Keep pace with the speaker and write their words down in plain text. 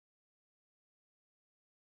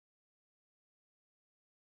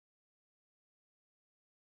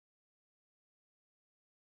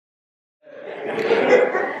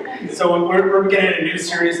So we're beginning a new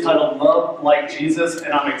series titled Love Like Jesus,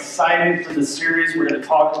 and I'm excited for this series. We're going to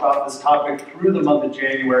talk about this topic through the month of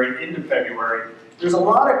January into February. There's a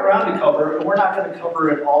lot of ground to cover, and we're not going to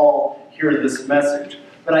cover it all here in this message.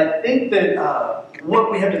 But I think that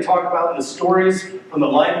what we have to talk about, the stories from the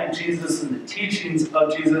life of Jesus and the teachings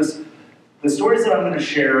of Jesus, the stories that I'm going to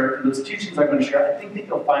share, and those teachings I'm going to share, I think that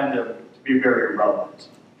you'll find them to be very relevant.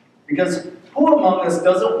 Because who among us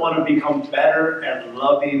doesn't want to become better at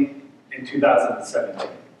loving in 2017?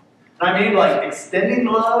 And I mean like extending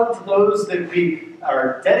love to those that we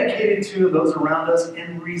are dedicated to, those around us,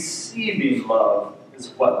 and receiving love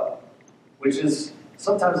as well, which is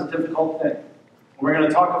sometimes a difficult thing. We're going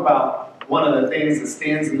to talk about one of the things that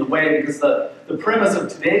stands in the way, because the premise of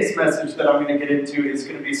today's message that I'm going to get into is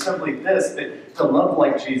going to be simply this, that to love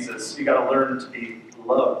like Jesus, you got to learn to be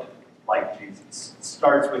loved like Jesus. It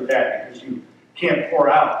starts with that, because you can't pour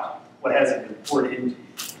out what hasn't been poured into you.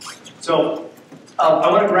 So I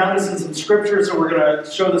want to ground us in some scripture, so we're going to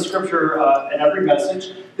show the scripture in every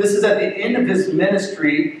message. This is at the end of his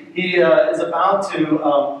ministry. He is about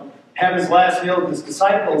to have his last meal with his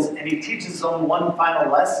disciples, and he teaches them one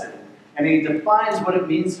final lesson. And he defines what it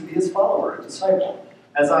means to be his follower, a disciple.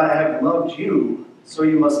 As I have loved you, so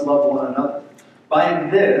you must love one another. By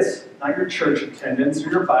this, not your church attendance or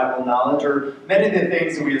your Bible knowledge or many of the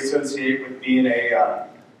things that we associate with being a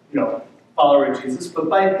follower of Jesus, but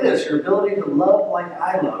by this, your ability to love like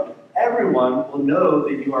I love, everyone will know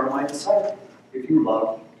that you are my disciple if you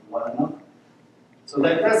love one another. So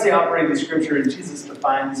that's the operating scripture, and Jesus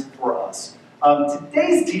defines for us.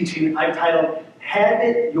 Today's teaching I titled, Have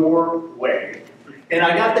It Your Way. And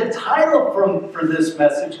I got the title for this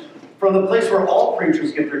message from the place where all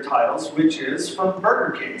preachers get their titles, which is from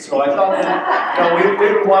Burger King. So I thought that we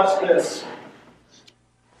would watch this.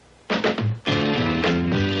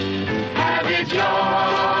 Have it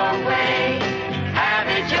your way, have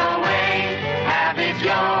it your way, have it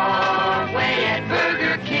your way at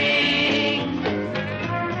Burger King.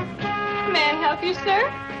 May I help you,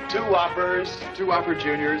 sir? 2 Whoppers, 2 Whopper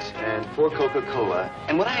Juniors, and 4 Coca-Cola.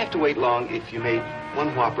 And would I have to wait long if you made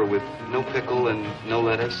 1 Whopper with no pickle and no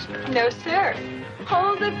lettuce? No, sir.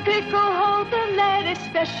 Hold the pickle, hold the lettuce.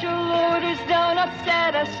 Special orders don't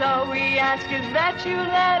upset us. All we ask is that you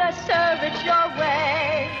let us serve it your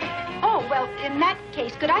way. Oh, well, in that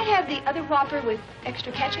case, could I have the other Whopper with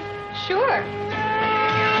extra ketchup? Sure.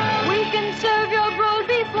 We can serve your rolled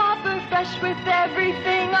beef Whopper fresh with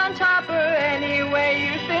everything on topper. Any way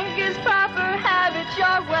you think is proper, have it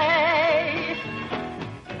your way.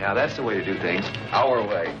 Now that's the way to do things, our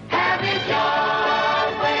way. Have it your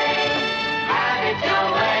way, have it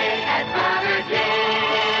your way at Burger King.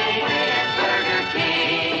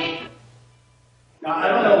 Now, I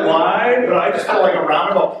don't know why, but I just felt like a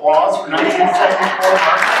round of applause for 1974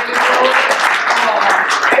 marketing.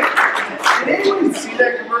 Did anybody see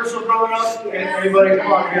that commercial growing up? Anybody?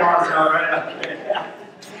 Come on, be honest now, right? Okay.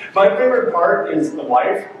 My favorite part is the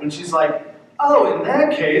wife, when she's like, oh, in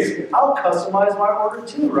that case, I'll customize my order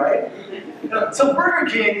too, right? So Burger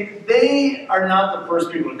King, they are not the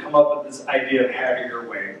first people to come up with this idea of having your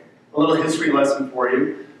way. A little history lesson for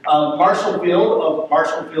you. Marshall Field of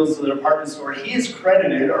Marshall Field's the department store, he is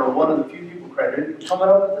credited, or one of the few people credited, with coming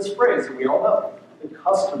up with this phrase that we all know. The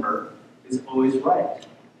customer is always right.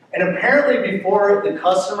 And apparently before the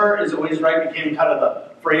customer is always right became kind of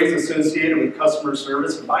the phrase associated with customer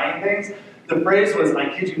service and buying things, the phrase was, I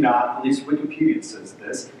kid you not, at least Wikipedia says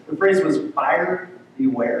this, the phrase was buyer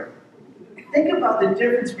beware. Think about the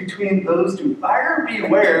difference between those two. Buyer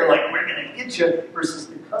beware, like we're going to get you, versus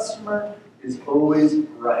the customer is always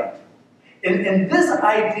right. And this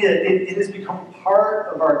idea, it has become part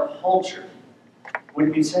of our culture,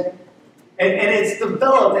 wouldn't you say? And it's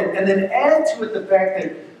developed, and then add to it the fact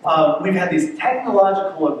that we've had these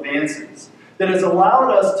technological advances that has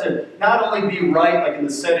allowed us to not only be right, like in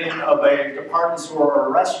the setting of a department store or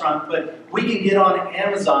a restaurant, but we can get on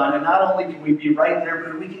Amazon, and not only can we be right there,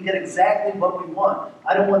 but we can get exactly what we want.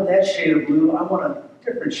 I don't want that shade of blue, I want a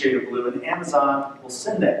different shade of blue, and Amazon will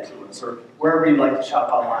send that to us, or wherever you like to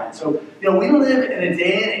shop online. So, we live in a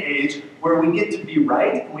day and age where we get to be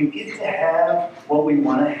right, and we get to have what we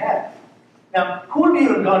want to have. Now, who of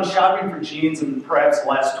you have gone shopping for jeans in perhaps the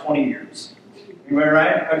last 20 years? Anybody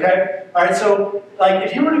right? Okay? All right, so like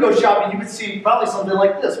if you were to go shopping, you would see probably something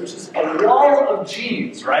like this, which is a wall of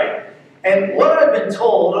jeans, right? And what I've been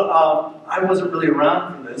told, I wasn't really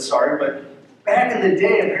around for this, sorry, but back in the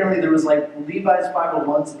day, apparently there was like Levi's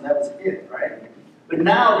 501s and that was it, right? But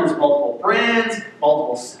now there's multiple brands,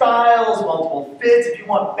 multiple styles, multiple fits. If you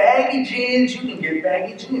want baggy jeans, you can get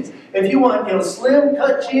baggy jeans. If you want, slim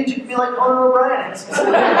cut jeans, you can be like Conan O'Brien, have some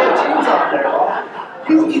slim cut jeans on there.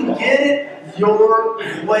 You can get it your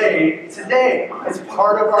way today. It's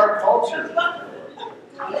part of our culture.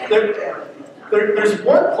 There's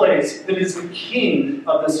one place that is the king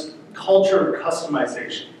of this culture of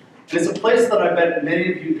customization. And it's a place that I bet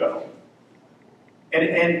many of you go. And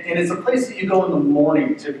it's a place that you go in the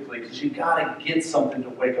morning typically because you gotta get something to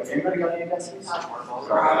wake up. Anybody got any guesses?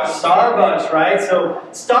 Starbucks, right? So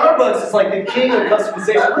Starbucks is like the king of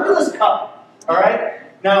customization. Look at this cup, all right?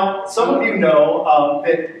 Now, some of you know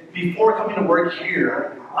that before coming to work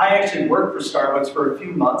here, I actually worked for Starbucks for a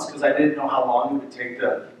few months because I didn't know how long it would take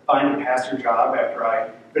to find a pastor job after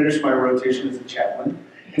I finished my rotation as a chaplain.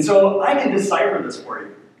 And so I can decipher this for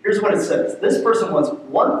you. Here's what it says. This person wants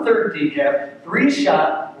 1/3 decaf, 3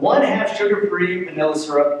 shot, 1/2 sugar-free vanilla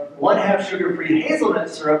syrup, 1/2 sugar-free hazelnut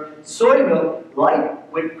syrup, soy milk, light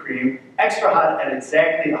whipped cream, extra hot at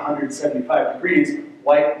exactly 175 degrees,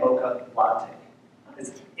 white mocha latte.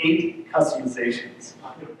 It's 8 customizations.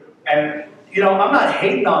 And I'm not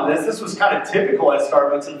hating on this. This was kind of typical at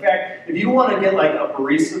Starbucks. In fact, if you want to get like a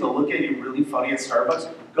barista to look at you really funny at Starbucks,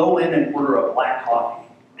 go in and order a black coffee.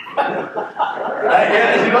 Yeah,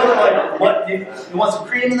 they're like, what? You want some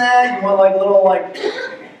cream in that? You want like little like...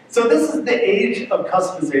 So this is the age of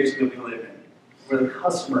customization that we live in, where the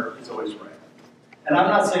customer is always right. And I'm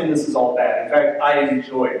not saying this is all bad. In fact, I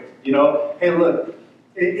enjoy it. Hey, look,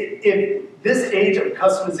 if this age of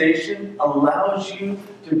customization allows you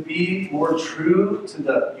to be more true to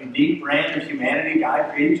the unique brand of humanity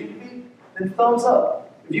God created you to be, then thumbs up.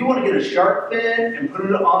 If you want to get a shark fin and put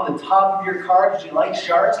it on the top of your car because you like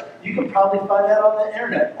sharks, you can probably find that on the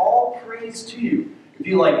internet. All praise to you. If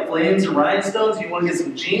you like flames and rhinestones, you want to get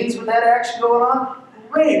some jeans with that action going on,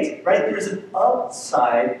 great, right? There's an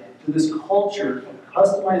upside to this culture of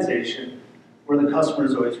customization where the customer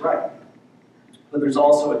is always right. But there's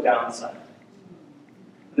also a downside.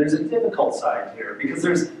 There's a difficult side here because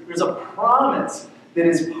there's a promise that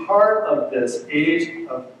is part of this age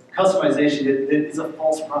of customization that is a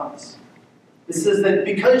false promise. It says that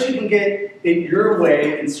because you can get it your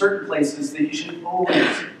way in certain places, that you should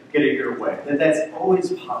always get it your way, that's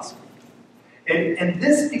always possible. And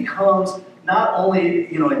this becomes not only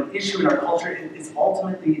an issue in our culture, it's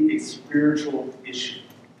ultimately a spiritual issue.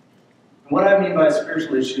 And what I mean by a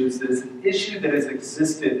spiritual issue is that it's an issue that has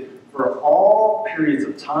existed for all periods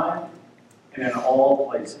of time and in all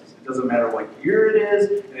places. It doesn't matter what year it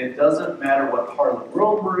is, and it doesn't matter what part of the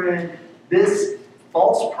world we're in. This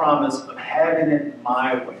false promise of having it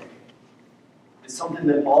my way is something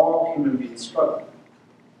that all human beings struggle with.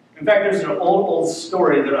 In fact, there's an old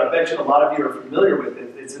story that I bet you a lot of you are familiar with.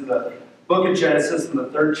 It's in the book of Genesis in the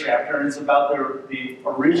 3rd chapter, and it's about the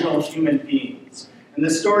original human beings. And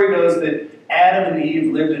this story goes that Adam and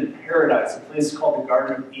Eve lived in paradise, a place called the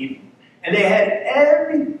Garden of Eden. And they had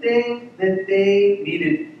everything that they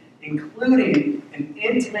needed, including an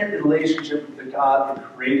intimate relationship with the God that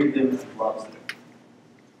created them and loves them.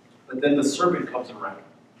 But then the serpent comes around,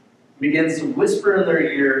 begins to whisper in their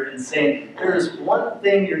ear and saying, there is one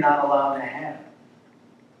thing you're not allowed to have.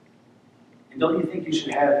 And don't you think you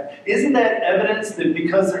should have it? Isn't that evidence that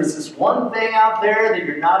because there's this one thing out there that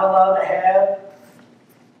you're not allowed to have,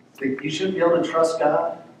 that you shouldn't be able to trust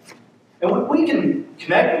God? And we can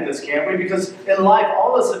connect with this, can't we? Because in life,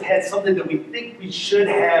 all of us have had something that we think we should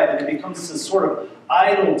have, and it becomes this sort of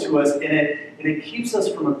idol to us, and it keeps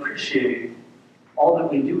us from appreciating all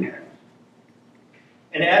that we do have.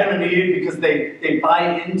 And Adam and Eve, because they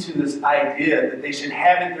buy into this idea that they should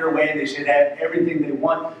have it their way, they should have everything they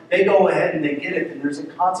want, they go ahead and they get it, and there's a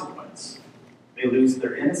consequence. They lose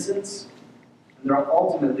their innocence, and they're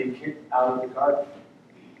ultimately kicked out of the garden.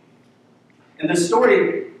 And the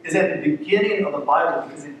story is at the beginning of the Bible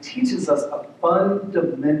because it teaches us a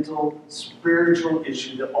fundamental spiritual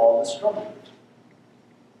issue that all of us struggle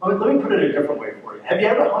with. Let me put it a different way for you. Have you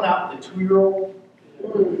ever hung out with a 2-year-old?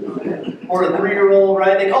 Or a 3-year-old,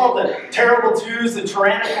 right? They call it the terrible twos, the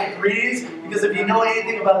tyrannical threes, because if you know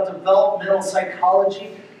anything about developmental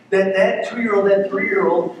psychology, that 2-year-old, that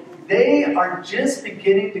 3-year-old, they are just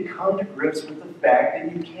beginning to come to grips with the fact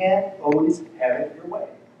that you can't always have it your way.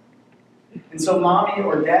 And so mommy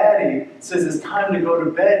or daddy says it's time to go to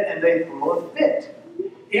bed, and they throw a fit.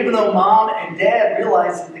 Even though mom and dad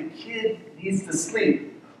realize that the kid needs to sleep.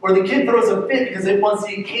 Or the kid throws a fit because it wants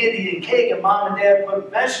to eat candy and cake, and mom and dad put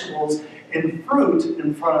vegetables and fruit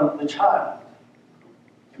in front of the child.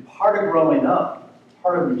 And part of growing up,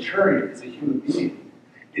 part of maturing as a human being,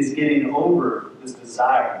 is getting over this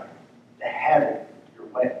desire to have it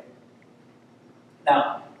way.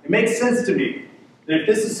 Now, it makes sense to me that if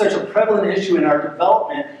this is such a prevalent issue in our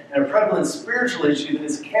development and a prevalent spiritual issue that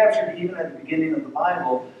is captured even at the beginning of the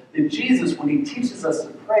Bible, that Jesus, when he teaches us to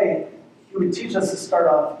pray, he would teach us to start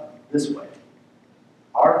off this way.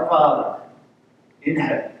 Our Father in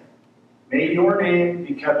heaven, may your name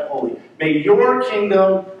be kept holy. May your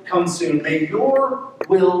kingdom come soon. May your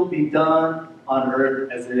will be done on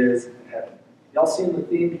earth as it is in heaven. Y'all seeing the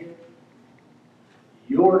theme here?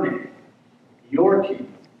 Your name, your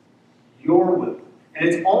kingdom, your will. And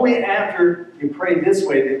it's only after you pray this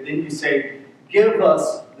way that then you say, give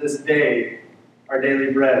us this day our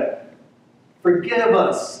daily bread. Forgive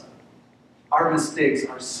us our mistakes,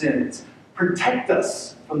 our sins. Protect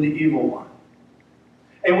us from the evil one.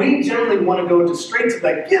 And we generally want to go to straight to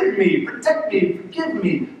that, give me, protect me, forgive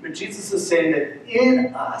me. But Jesus is saying that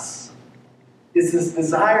in us is this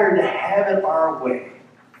desire to have it our way.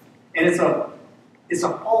 And it's a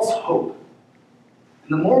false hope.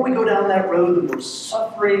 And the more we go down that road, the more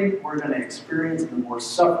suffering we're going to experience, and the more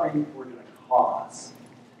suffering we're going to cause.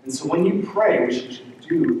 And so when you pray, which you should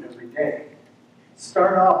do every day,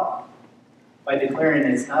 start off by declaring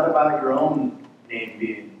it's not about your own name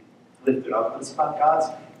being lifted up, but it's about God's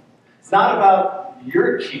name. It's not about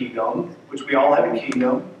your kingdom, which we all have a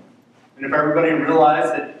kingdom. And if everybody realized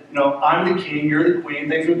that, I'm the king, you're the queen,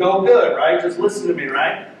 things would go good, right? Just listen to me,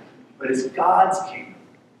 right? But it's God's kingdom.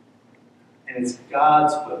 And it's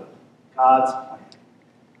God's will, God's plan,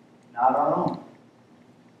 not our own.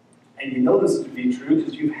 And you know this to be true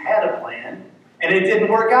because you've had a plan, and it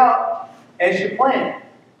didn't work out as you planned.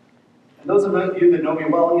 And those of you that know me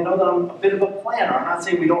well, you know that I'm a bit of a planner. I'm not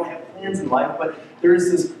saying we don't have plans in life, but there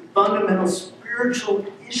is this fundamental spiritual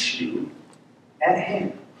issue at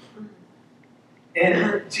hand.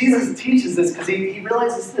 And Jesus teaches this because he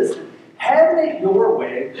realizes this, that having it your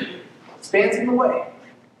way stands in the way.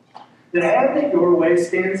 That having it your way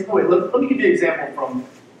stands in the way. Let me give you an example from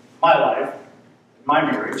my life, my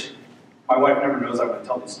marriage. My wife never knows I'm going to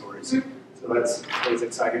tell these stories, so that's always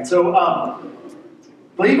exciting. So,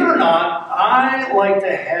 believe it or not, I like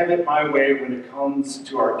to have it my way when it comes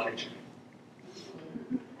to our kitchen.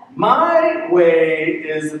 My way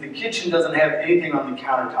is that the kitchen doesn't have anything on the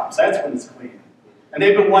countertops. That's when it's clean. And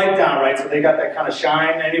they've been wiped down, right? So they got that kind of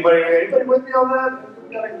shine. Anybody with me on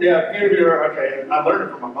that? Yeah, you're okay. I learned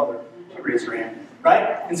it from my mother. She raised her hand,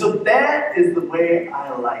 right? And so that is the way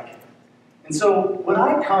I like it. And so when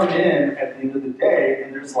I come in at the end of the day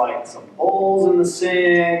and there's like some bowls in the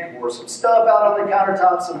sink or some stuff out on the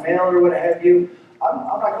countertop, some mail or what have you, I'm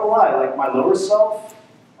not going to lie. Like my lower self,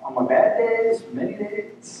 on my bad days, many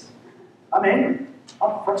days, I'm angry.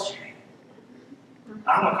 I'm frustrated.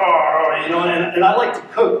 I'm like, and I like to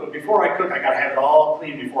cook, but before I cook, I got to have it all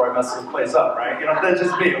clean before I mess the place up, right? That's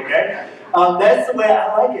just me, okay? That's the way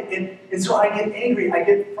I like it. And so I get angry, I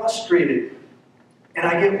get frustrated, and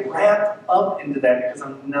I get wrapped up into that because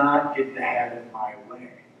I'm not getting to have it my way.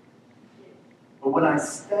 But when I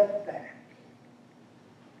step back,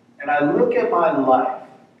 and I look at my life,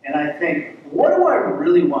 and I think, what do I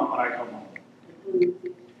really want when I come home?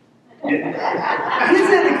 Is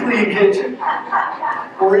it a clean kitchen?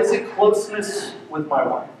 Or is it closeness with my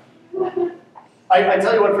wife? I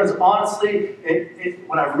tell you what, friends, honestly,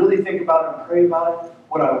 when I really think about it and pray about it,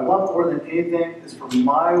 what I want more than anything is for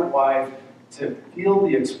my wife to feel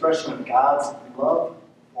the expression of God's love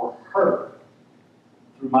for her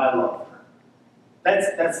through my love for her.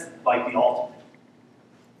 That's like the ultimate.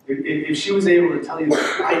 If she was able to tell you,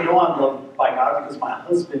 I know I'm loved by God because my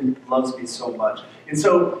husband loves me so much. And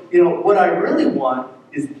so, what I really want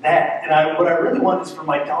is that. And what I really want is for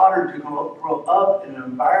my daughter to grow up in an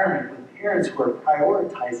environment with parents who are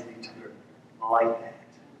prioritizing each other like that.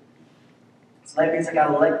 So that means I got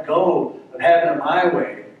to let go of having it my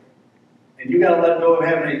way. And you got to let go of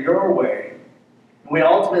having it your way. And we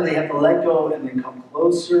ultimately have to let go and then come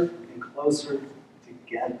closer and closer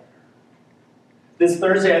together. This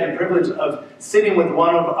Thursday, I had the privilege of sitting with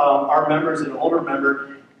one of our members, an older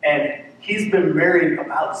member, and he's been married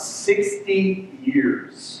about 60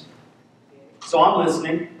 years. So I'm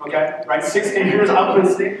listening, okay? Right, 60 years, I'm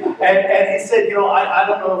listening. And he said, I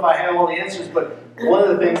don't know if I have all the answers, but one of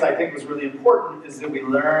the things I think was really important is that we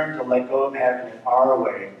learn to let go of having it our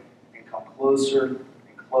way and come closer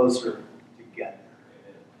and closer together.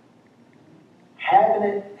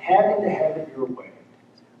 Having to have it your way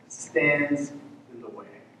stands in the way.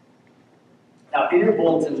 Now, in your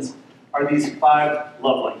bulletins are these 5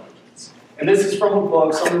 love languages. And this is from a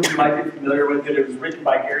book, some of you might be familiar with it. It was written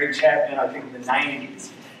by Gary Chapman, I think, in the 90s.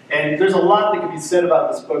 And there's a lot that can be said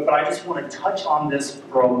about this book, but I just want to touch on this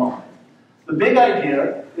for a moment. The big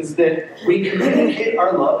idea is that we communicate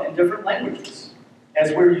our love in different languages.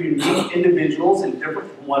 As we're unique individuals and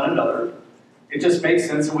different from one another, it just makes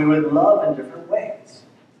sense that we would love in different ways.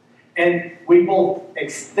 And we both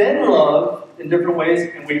extend love in different ways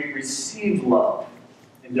and we receive love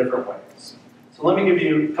in different ways. So let me give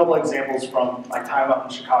you a couple examples from my time out in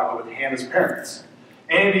Chicago with Hannah's parents.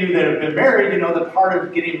 Any of you that have been married, you know that part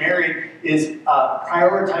of getting married is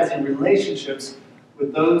prioritizing relationships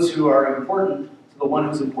with those who are important to the one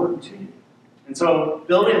who's important to you. And so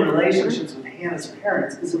building relationships with Hannah's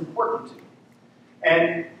parents is important to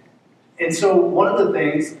you. And so one of the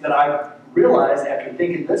things that I realized after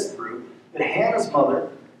thinking this through, that Hannah's mother,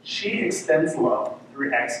 she extends love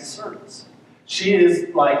through acts of service. She is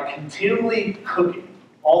like continually cooking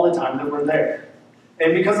all the time that we're there.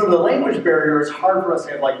 And because of the language barrier, it's hard for us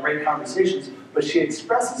to have like great conversations, but she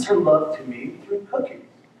expresses her love to me through cooking,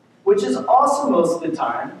 which is awesome most of the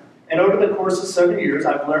time. And over the course of 7 years,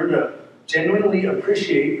 I've learned to genuinely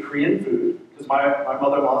appreciate Korean food, because my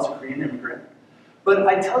mother-in-law is a Korean immigrant. But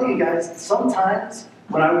I tell you guys, sometimes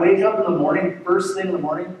when I wake up in the morning, first thing in the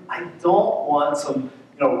morning, I don't want some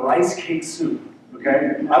rice cake soup.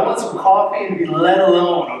 Okay? I want some coffee and be let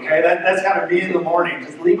alone, okay? That's kind of me in the morning.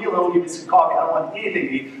 Just leave me alone, give me some coffee. I don't want anything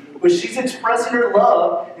to eat. But she's expressing her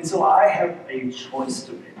love, and so I have a choice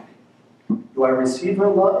to make. Do I receive her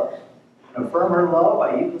love and affirm her love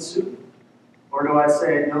by eating the soup? Or do I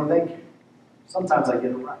say, no, thank you? Sometimes I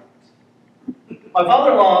get it right. My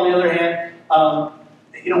father-in-law, on the other hand,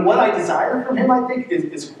 what I desire from him, I think,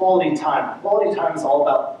 is quality time. Quality time is all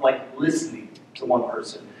about, like, listening to one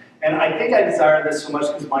person. And I think I desire this so much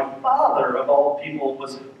because my father, of all people,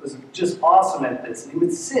 was just awesome at this. And he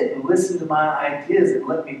would sit and listen to my ideas and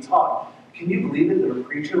let me talk. Can you believe it that a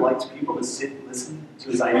preacher likes people to sit and listen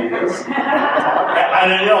to his ideas?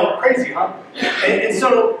 I know, crazy, huh? And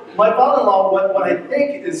so my father-in-law, what I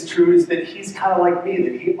think is true is that he's kind of like me,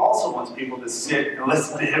 that he also wants people to sit and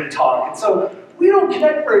listen to him talk. And so we don't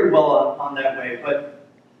connect very well on that way. But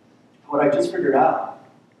what I just figured out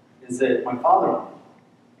is that my father-in-law,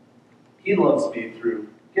 he loves me through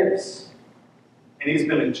gifts. And he's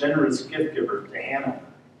been a generous gift giver to Hannah.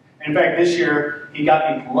 In fact, this year, he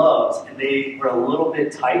got me gloves, and they were a little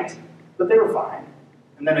bit tight, but they were fine.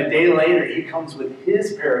 And then a day later, he comes with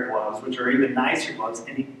his pair of gloves, which are even nicer gloves,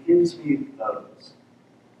 and he gives me those.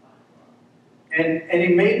 And he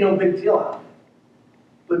made no big deal out of it.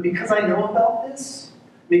 But because I know about this,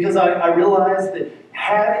 because I realize that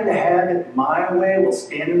having to have it my way will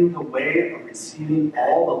stand in the way of receiving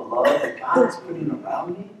all the love that God is putting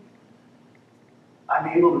around me,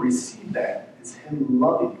 I'm able to receive that as him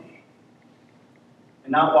loving me.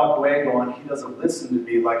 And not walk away going, he doesn't listen to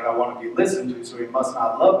me like I want to be listened to, so he must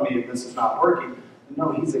not love me if this is not working. But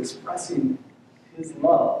no, he's expressing his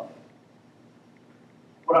love.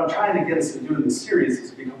 What I'm trying to get us to do in this series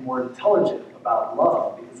is become more intelligent about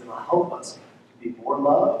love, because it'll help us to be more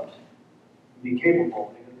loved and be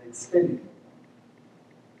capable of extending it.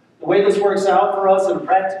 The way this works out for us in a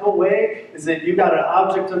practical way is that you got an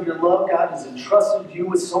object of your love. God has entrusted you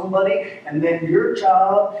with somebody, and then your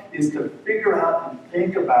job is to figure out and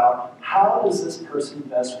think about how does this person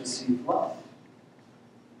best receive love?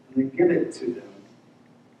 And then give it to them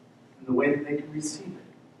in the way that they can receive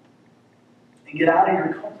it. And get out of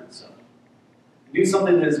your comfort zone. And do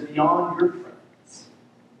something that is beyond your preference.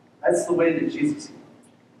 That's the way that Jesus loved.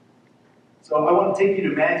 So I want to take you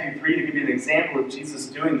to Matthew 3 to give you an example of Jesus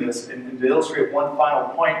doing this and to illustrate one final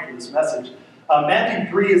point for this message. Matthew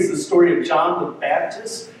 3 is the story of John the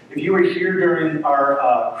Baptist. If you were here during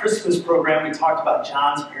our Christmas program, we talked about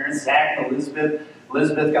John's parents, Zach and Elizabeth.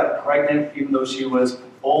 Elizabeth got pregnant even though she was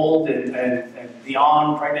old and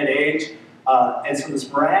beyond pregnant age. And so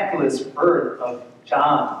this miraculous birth of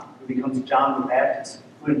John, who becomes John the Baptist,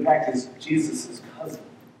 who in fact is Jesus' cousin.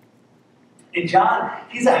 And John,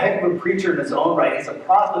 he's a heck of a preacher in his own right. He's a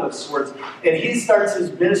prophet of sorts. And he starts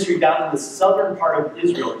his ministry down in the southern part of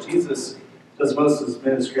Israel. Jesus does most of his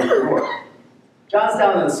ministry in the north. John's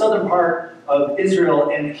down in the southern part of Israel,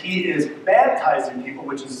 and he is baptizing people,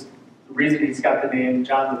 which is the reason he's got the name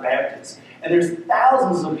John the Baptist. And there's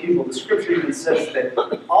thousands of people. The scripture even says that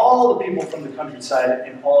all the people from the countryside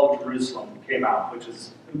in all of Jerusalem came out, which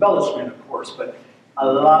is embellishment, of course, but a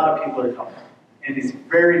lot of people are coming. And he's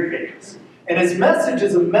very famous. And his message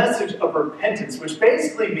is a message of repentance, which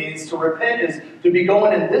basically means to repent is to be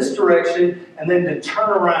going in this direction and then to turn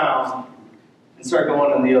around and start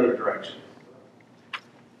going in the other direction.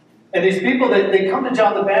 And these people, they come to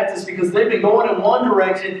John the Baptist because they've been going in one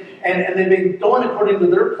direction and they've been going according to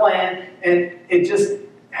their plan, and it just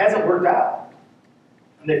hasn't worked out.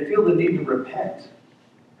 And they feel the need to repent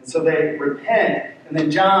And so they repent, and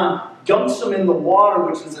then John dunks them in the water,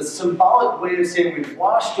 which is a symbolic way of saying we've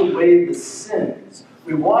washed away the sins.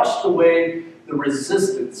 We've washed away the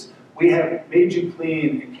resistance. We have made you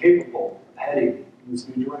clean and capable of heading in this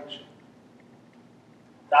new direction.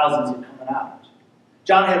 Thousands are coming out.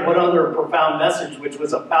 John had one other profound message, which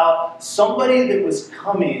was about somebody that was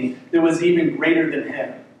coming that was even greater than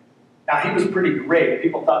him. Now, he was pretty great.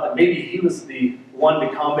 People thought that maybe he was the one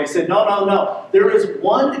to come. But he said, no, no, no. There is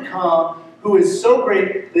one to come who is so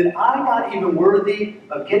great that I'm not even worthy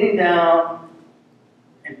of getting down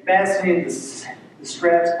and fastening the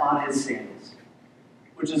straps on his sandals.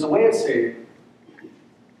 Which is a way of saying,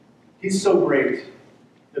 he's so great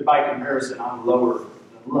that by comparison, I'm lower than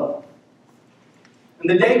low. And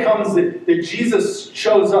the day comes that Jesus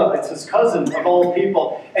shows up. It's his cousin of all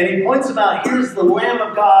people. And he points him out, here's the Lamb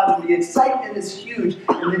of God. And the excitement is huge.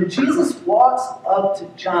 And then Jesus walks up to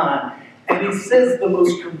John. And he says the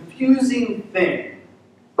most confusing thing.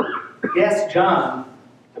 He asks John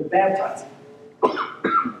to baptize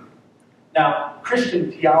him. Now,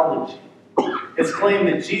 Christian theology has claimed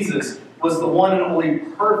that Jesus was the one and only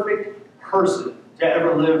perfect person to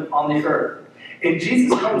ever live on the earth. And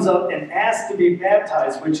Jesus comes up and asks to be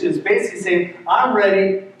baptized, which is basically saying, I'm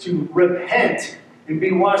ready to repent and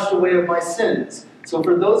be washed away of my sins. So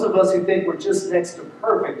for those of us who think we're just next to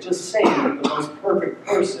perfect, just saying that the most perfect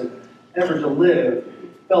person ever to live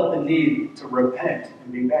felt the need to repent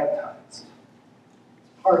and be baptized. It's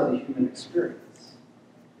part of the human experience.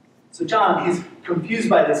 So John, he's confused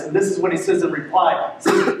by this, and this is what he says in reply. He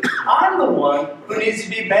says, I'm the one who needs to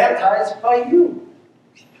be baptized by you.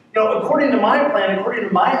 You know, according to my plan, according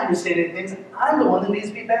to my understanding of things, I'm the one that needs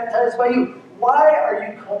to be baptized by you. Why are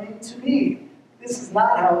you coming to me? This is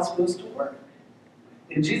not how it's supposed to work.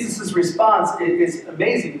 And Jesus' response is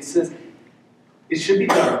amazing. He says, it should be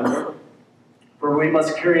done, for we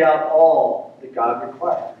must carry out all that God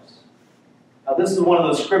requires. Now, this is one of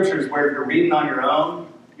those scriptures where if you're reading on your own,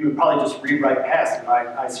 you would probably just read right past it.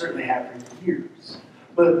 I certainly have for years.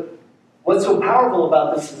 But what's so powerful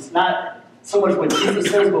about this is not so much what Jesus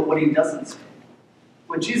says, but what he doesn't say.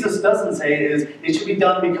 What Jesus doesn't say is, it should be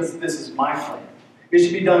done because this is my plan. It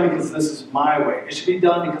should be done because this is my way. It should be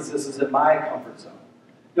done because this is in my comfort zone.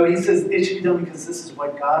 No, he says it should be done because this is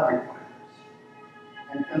what God requires.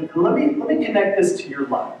 And let me connect this to your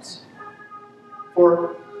lives.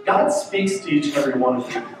 For God speaks to each and every one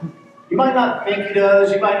of you. You might not think he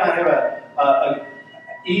does. You might not have a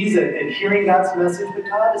ease at hearing God's message, but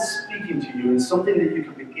God is speaking to you. It's something that you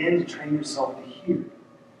can begin to train yourself to hear.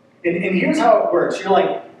 And here's how it works. You're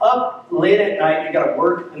like up late at night, you got to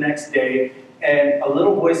work the next day, and a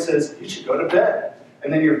little voice says, you should go to bed.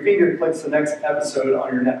 And then your finger clicks the next episode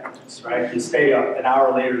on your Netflix, right? You stay up an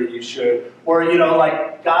hour later than you should. Or, you know,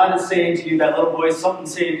 like God is saying to you, that little voice, something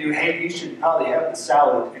saying to you, hey, you should probably have the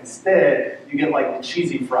salad. Instead, you get like the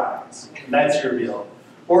cheesy fries. And that's your meal.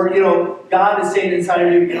 Or, you know, God is saying inside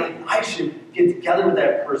of you, you know, I should get together with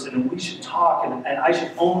that person and we should talk and I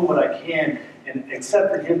should own what I can and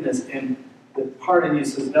accept forgiveness. And the part in you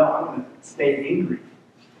says, no, I'm going to stay angry.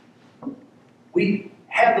 We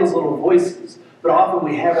have those little voices, but often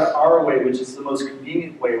we have it our way, which is the most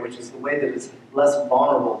convenient way, which is the way that is less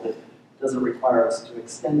vulnerable, that doesn't require us to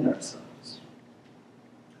extend ourselves.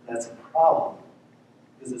 That's a problem,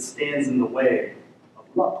 because it stands in the way of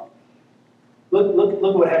love. Look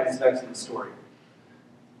what happens next in the story.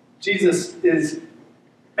 Jesus is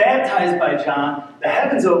baptized by John. The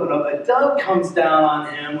heavens open up. A dove comes down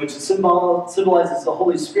on him, which symbolizes the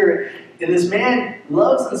Holy Spirit. And this man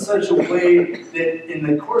loves in such a way that in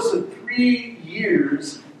the course of 3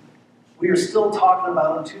 years, we are still talking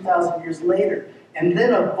about him 2,000 years later. And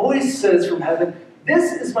then a voice says from heaven,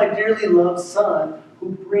 this is my dearly loved Son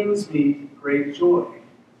who brings me great joy.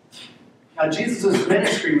 Now, Jesus'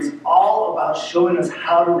 ministry was all about showing us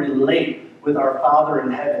how to relate with our Father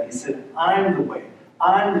in heaven. He said, I'm the way,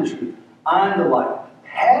 I'm the truth, I'm the life.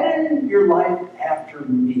 Pattern your life after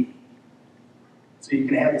me so you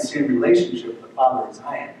can have the same relationship with the Father as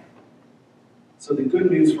I have. So the good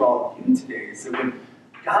news for all of you today is that when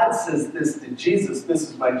God says this to Jesus, this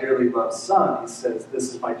is my dearly loved Son, he says,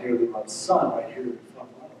 this is my dearly loved Son right here in the front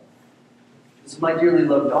row. This is my dearly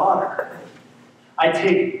loved daughter. I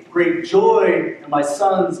take great joy in my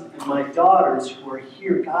sons and my daughters who are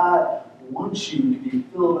here. God wants you to be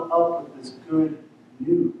filled up with this good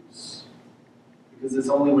news. Because it's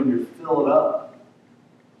only when you're filled up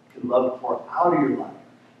can love pour out of your life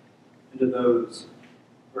into those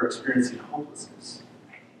who are experiencing hopelessness.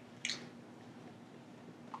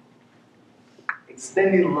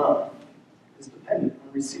 Extending love is dependent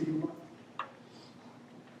on receiving love.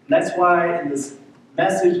 And that's why in this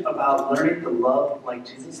message about learning to love like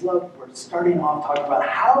Jesus loved, we're starting off talking about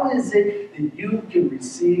how is it that you can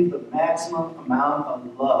receive the maximum amount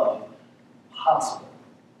of love possible.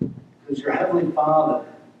 Because your Heavenly Father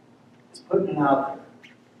is putting it out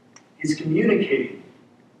there. He's communicating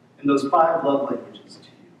in those 5 love languages to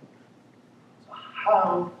you. So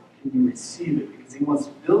how can you receive it? Because He wants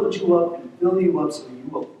to build you up and fill you up so you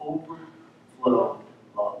will overflow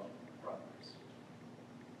love for others.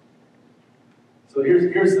 So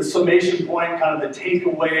here's the summation point, kind of the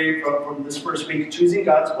takeaway from this first week. Choosing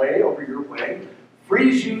God's way over your way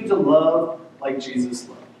frees you to love like Jesus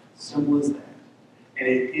loved. Simple as that. And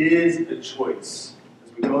it is a choice.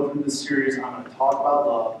 As we go through this series, I'm going to talk about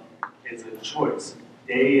love. It's a choice,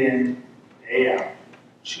 day in, day out.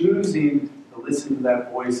 Choosing to listen to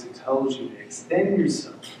that voice that tells you to extend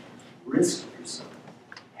yourself, risk yourself,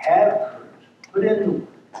 have courage, put in the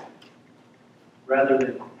work, rather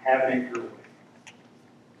than having it your way.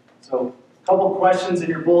 So, a couple questions in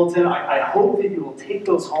your bulletin. I hope that you will take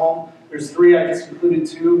those home. There's 3, I just included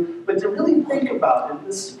 2. But to really think about it,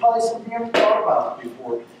 this is probably something you haven't thought about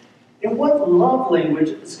before. In what love language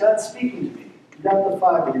is God speaking to me? You've got the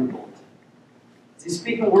 5 in your bulletin. Is He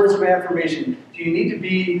speaking words of affirmation? Do you need to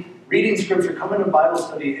be reading Scripture, coming to Bible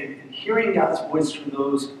study, and hearing God's voice through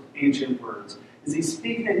those ancient words? Is He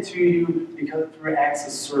speaking it to you because through acts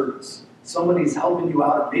of service? Somebody's helping you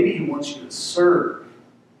out, or maybe He wants you to serve.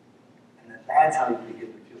 And that's how you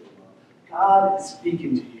begin to feel the love. God is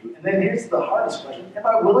speaking to you. And then here's the hardest question. Am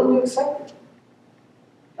I willing to accept it?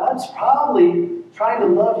 God's probably trying to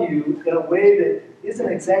love you in a way that isn't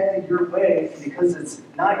exactly your way, and because it's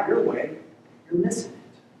not your way, you're missing it.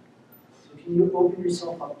 So can you open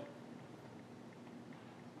yourself up to it?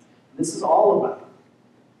 This is all about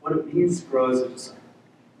what it means to grow as a disciple.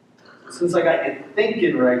 So since I got you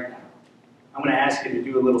thinking right now, I'm going to ask you to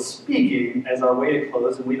do a little speaking as our way to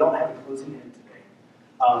close, and we don't have a closing hymn today.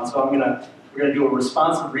 So we're going to do a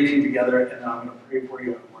responsive reading together, and then I'm going to pray for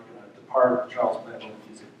you, and we're going to depart Charles Bledsoe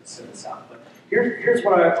music to send us out. But here's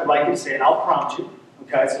what I would like you to say, and I'll prompt you.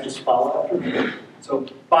 Okay, so just follow after me. So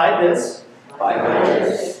by this,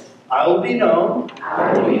 I will be known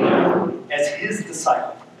as His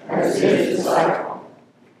disciple.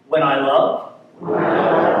 When I love,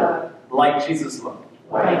 like Jesus loved.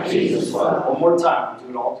 One more time, we'll do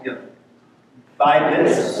it all together. By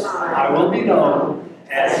this, I will be known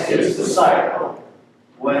as His disciple.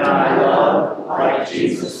 When I love, like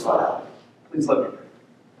Jesus loved. Please let me pray.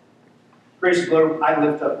 Gracious Lord, I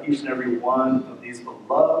lift up each and every one of these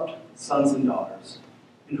beloved sons and daughters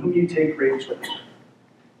in whom you take great joy.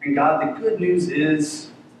 And God, the good news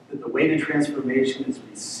is that the way to transformation is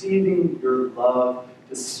receiving your love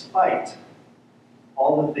despite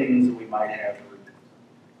all the things that we might have to repent.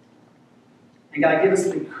 And God, give us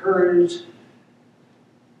the courage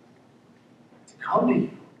to come to you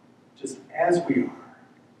just as we are,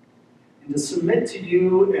 and to submit to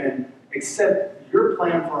you and accept your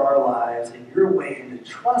plan for our lives and your way, and to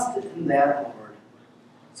trust in that, Lord,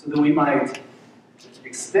 so that we might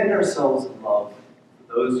extend ourselves in love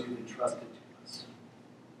for those you've entrusted to us.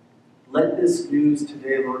 Let this news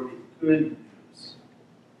today, Lord, be good news.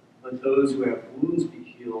 Let those who have wounds be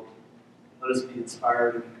healed. Let us be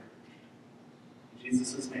inspired and encouraged. In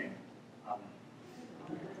Jesus' name,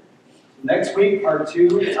 amen. Next week, part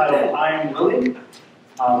 2, titled I Am Willing.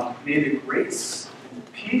 May the grace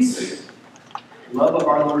and peace, the love of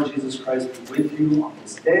our Lord Jesus Christ be with you on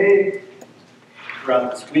this day,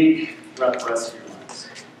 throughout this week, throughout the rest of your life.